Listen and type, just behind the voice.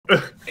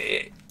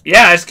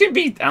Yeah, it's gonna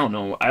be. I don't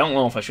know. I don't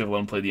know if I should have let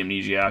him play the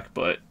Amnesiac,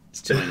 but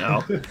it's too late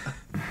now.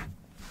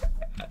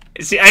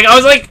 See, I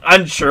was like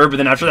unsure, but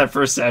then after that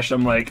first session,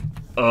 I'm like,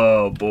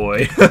 oh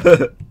boy.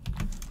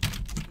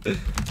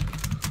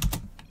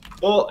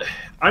 Well,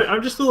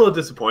 I'm just a little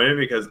disappointed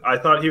because I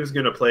thought he was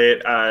going to play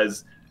it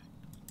as,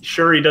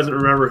 sure, he doesn't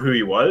remember who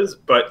he was,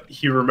 but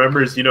he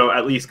remembers, you know,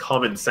 at least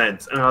common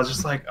sense. And I was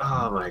just like,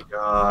 oh my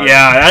god.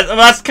 Yeah,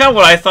 that's kind of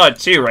what I thought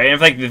too, right?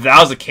 And if that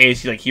was the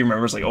case, he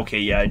remembers like, okay,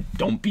 yeah,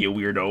 don't be a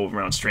weirdo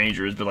around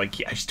strangers, but like,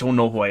 yeah, I just don't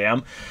know who I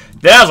am.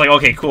 Then I was like,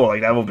 okay, cool,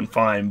 like that would have been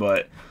fine.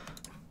 But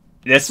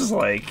this is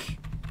like,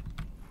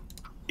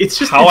 it's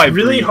just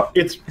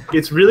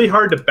it's really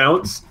hard to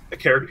bounce a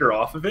character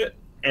off of it,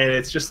 and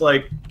it's just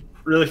like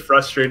really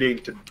frustrating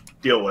to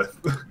deal with.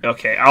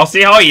 Okay, I'll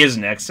see how he is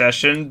next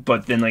session,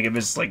 but then like if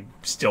it's like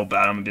still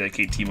bad, I'm gonna be like,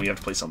 hey, team, we have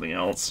to play something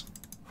else.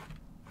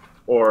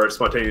 Or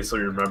spontaneously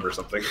remember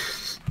something.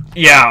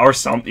 Yeah, or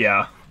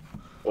yeah.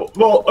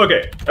 Well,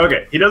 okay.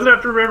 He doesn't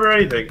have to remember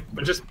anything,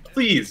 but just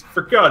please,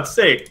 for God's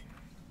sake,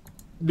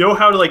 know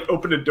how to like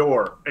open a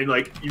door and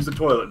like use a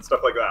toilet and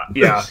stuff like that.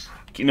 Yeah.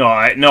 No,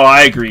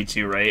 I agree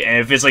too, right? And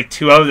if it's like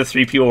 2 out of the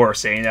 3 people who are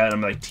saying that,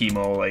 I'm like,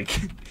 Timo, like,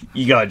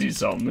 you gotta do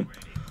something.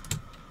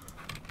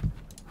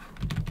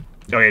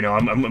 Okay, no,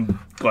 I'm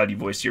glad you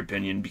voiced your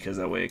opinion because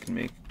that way I can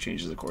make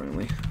changes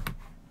accordingly.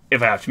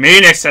 If I have to.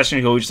 Maybe next session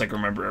he'll just like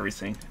remember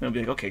everything. And I'll be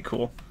like, okay,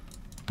 cool.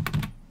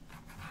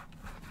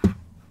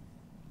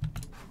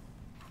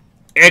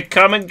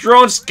 Incoming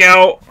drone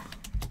scout!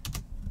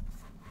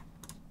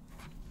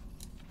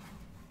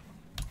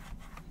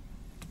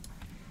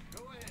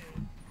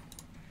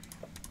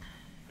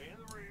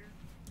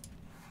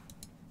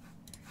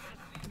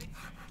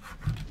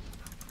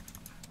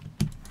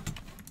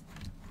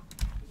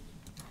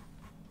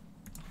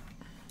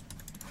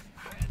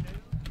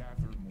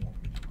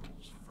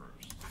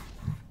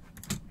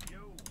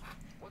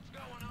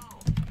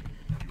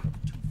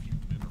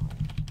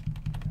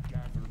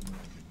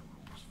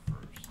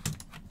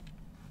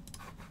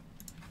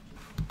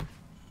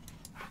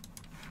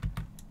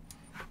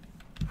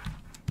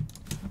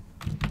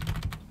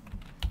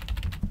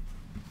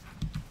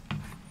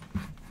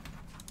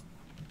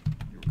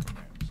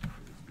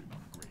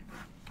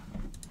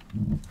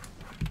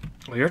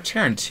 Well, you're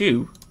Terran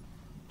too.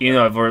 You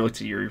know, I've already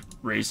looked at your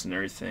race and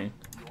everything.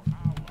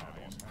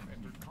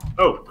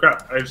 Oh,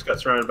 crap. I just got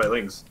surrounded by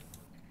lings.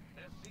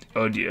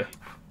 Oh, dear.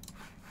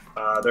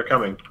 They're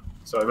coming,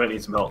 so I might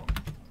need some help.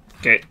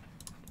 Okay.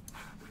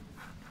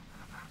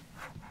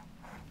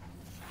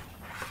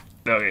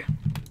 Okay.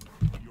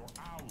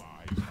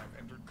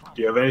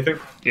 Do you have anything?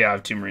 Yeah, I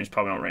have 2 Marines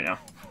popping out right now.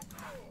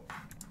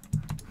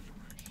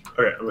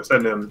 Okay, I'm going to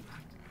send him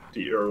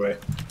to your way.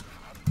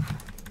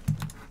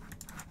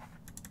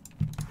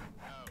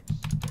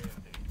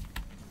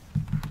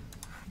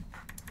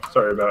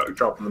 Sorry about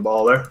dropping the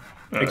ball there.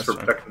 Thanks for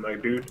protecting my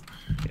dude.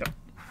 Yep.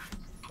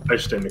 I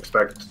just didn't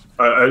expect...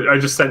 I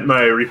just sent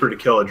my Reaper to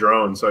kill a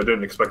drone, so I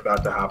didn't expect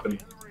that to happen.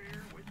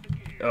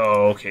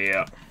 Oh, okay,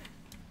 yeah.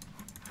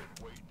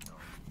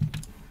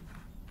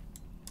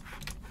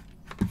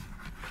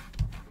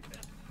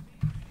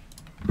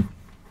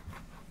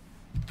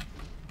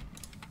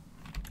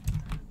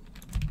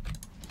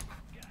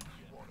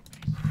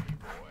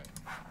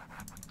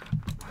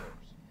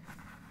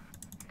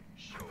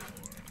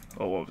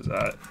 Oh, what was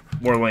that?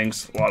 More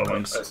links, a lot of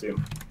links. I see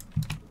him.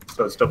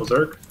 So it's double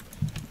Zerg?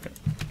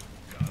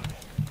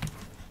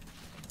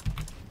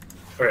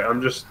 Okay,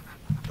 I'm just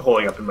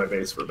holding up in my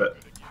base for a bit.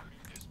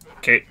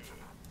 Okay.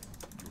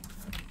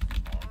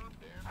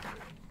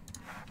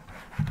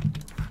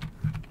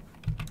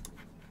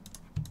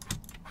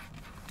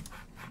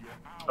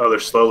 Oh, they're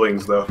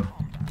slowlings, though.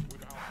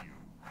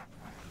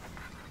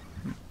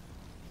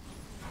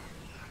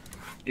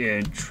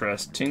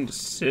 Interesting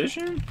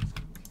decision.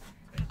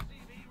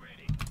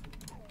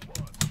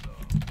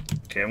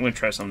 Okay, I'm gonna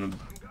try something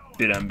a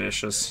bit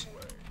ambitious.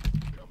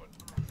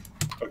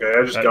 Okay,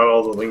 I just got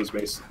all the lings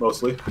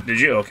mostly. Did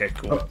you? Okay,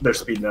 cool. Oh, they're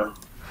speed now.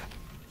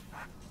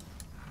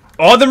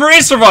 Oh, the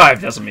Marines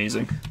survived! That's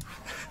amazing.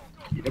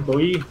 Yeah,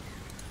 boy.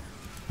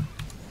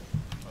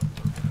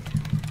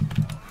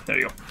 There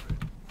you go.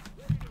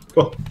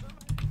 Cool.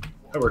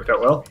 That worked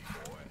out well.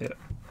 Yeah.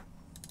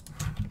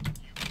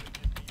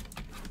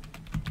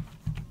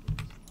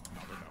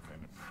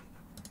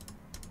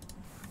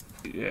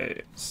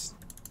 Yes.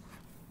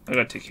 I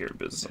gotta take care of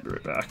business. I'll be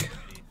right back.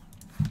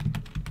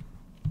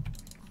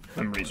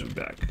 My Marines will be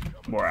back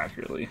more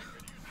accurately.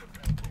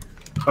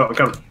 Oh, I'm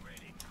coming.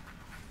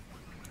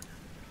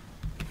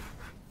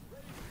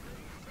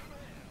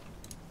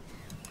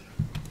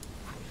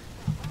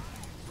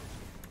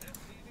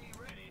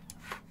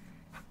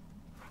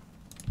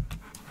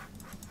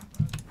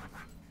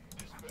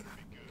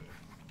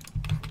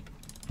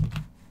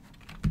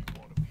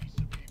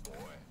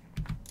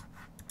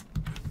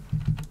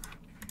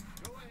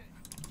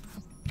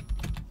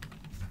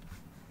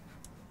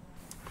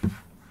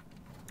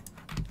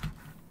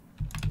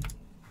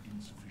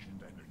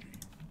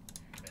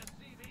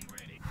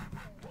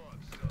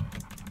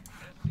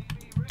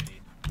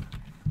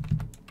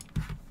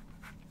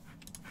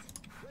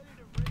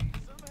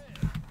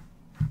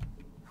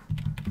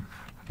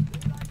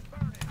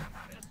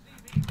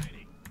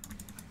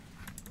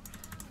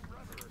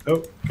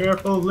 Oh,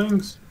 careful,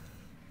 Lynx.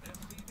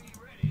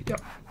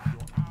 Yep.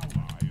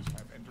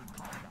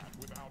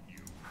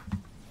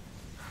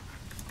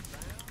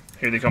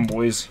 Here they come,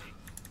 boys.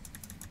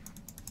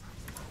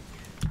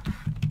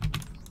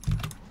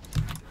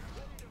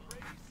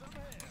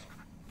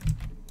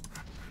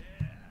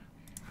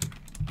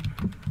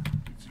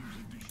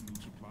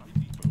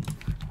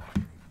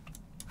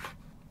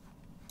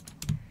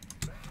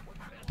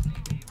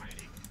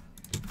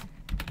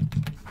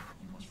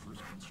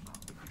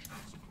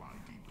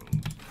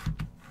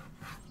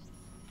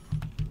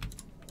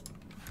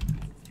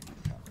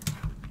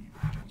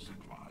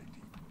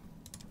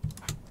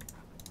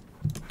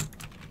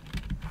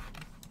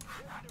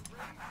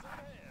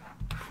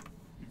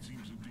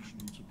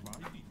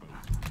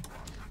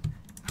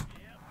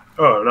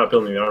 Oh, I'm not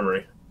building the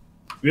armory.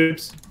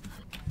 Oops.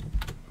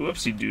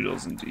 Whoopsie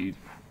doodles, indeed.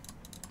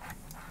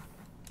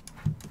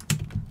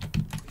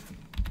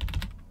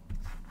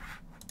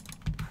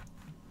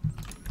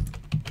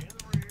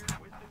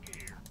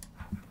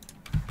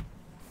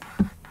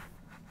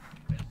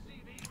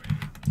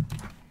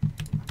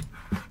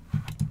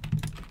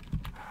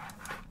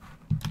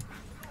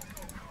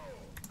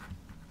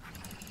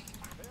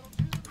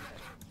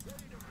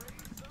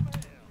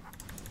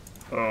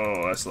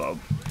 Oh, that's loud.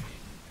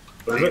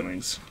 What is it?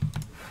 Feelings.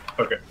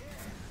 Okay.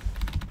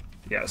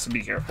 Yeah, so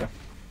be careful.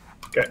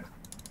 Okay.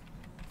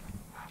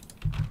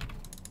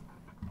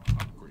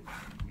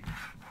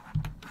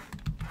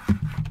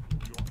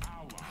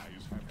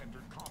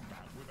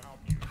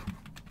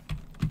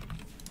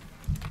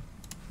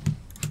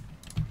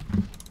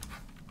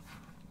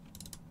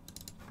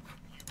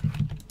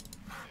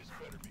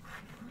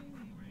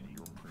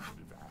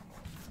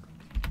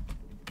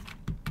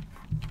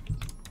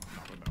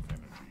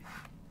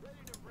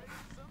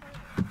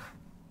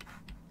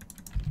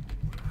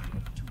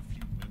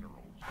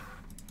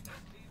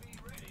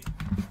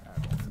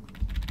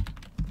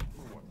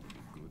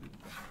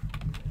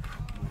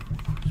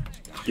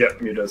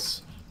 Yep, mute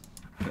us.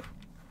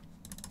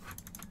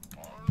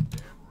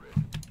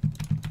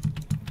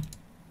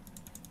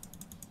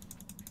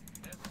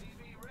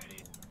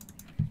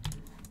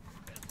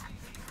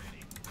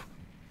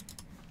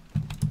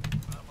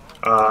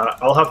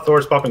 I'll have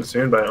Thor's popping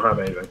soon, but I don't have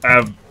anything. I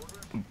have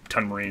a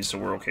ton of Marines, so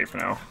we're okay for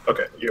now.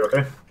 Okay, you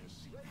okay?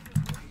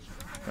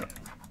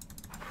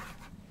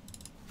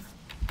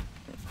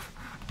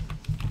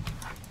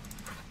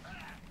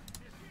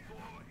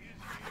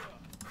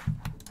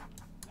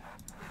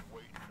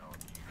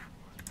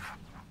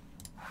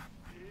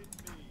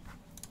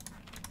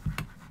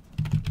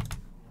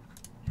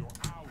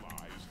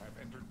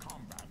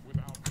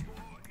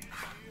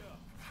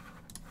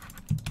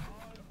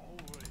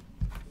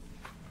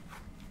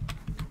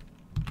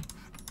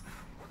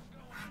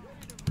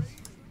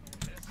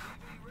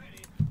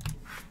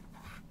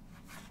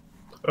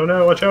 Oh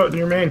no, watch out in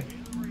your main.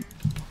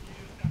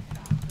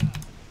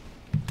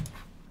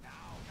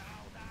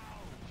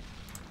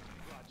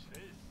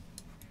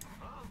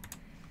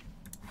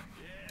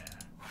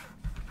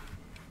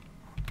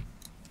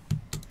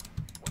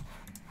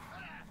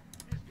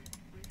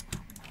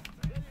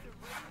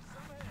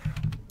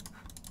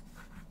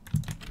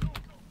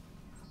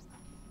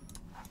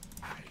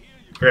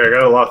 Okay, I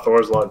got a lot of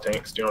Thors, a lot of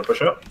tanks. Do you want to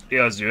push up?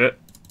 Yeah, let's do it.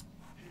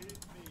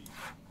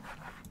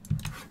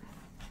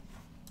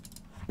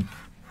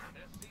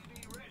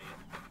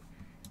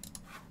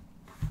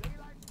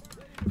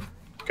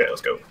 Okay,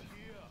 let's go.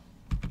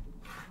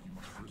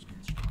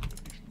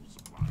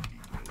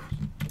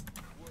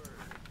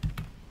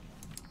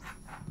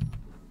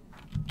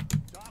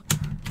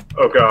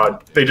 Oh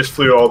god, they just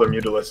flew all their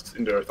mutalisks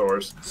into our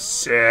Thors.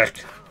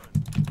 Sick.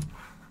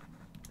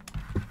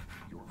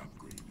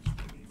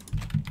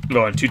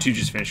 Oh, and 2-2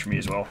 just finished for me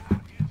as well.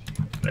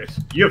 Nice.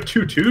 You have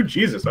 2-2?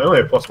 Jesus, I only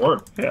have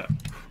 +1. Yeah.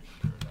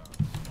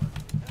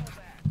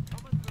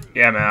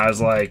 Yeah, man, I was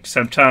like,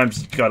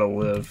 sometimes you gotta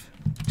live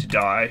to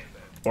die.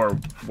 Or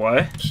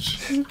what?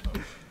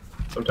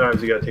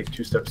 Sometimes you gotta take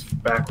 2 steps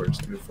backwards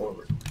to move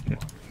forward. Yeah.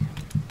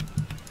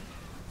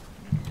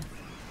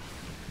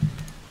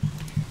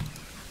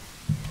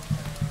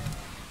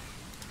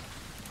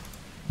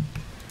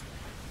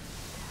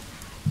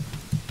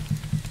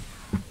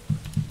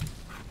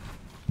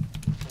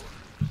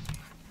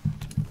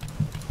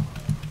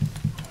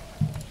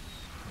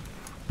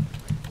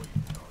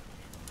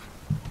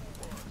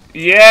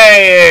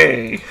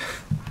 Yay!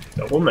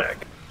 Double mech.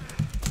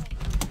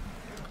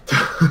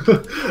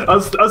 I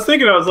was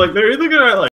thinking, I was like, they're either gonna like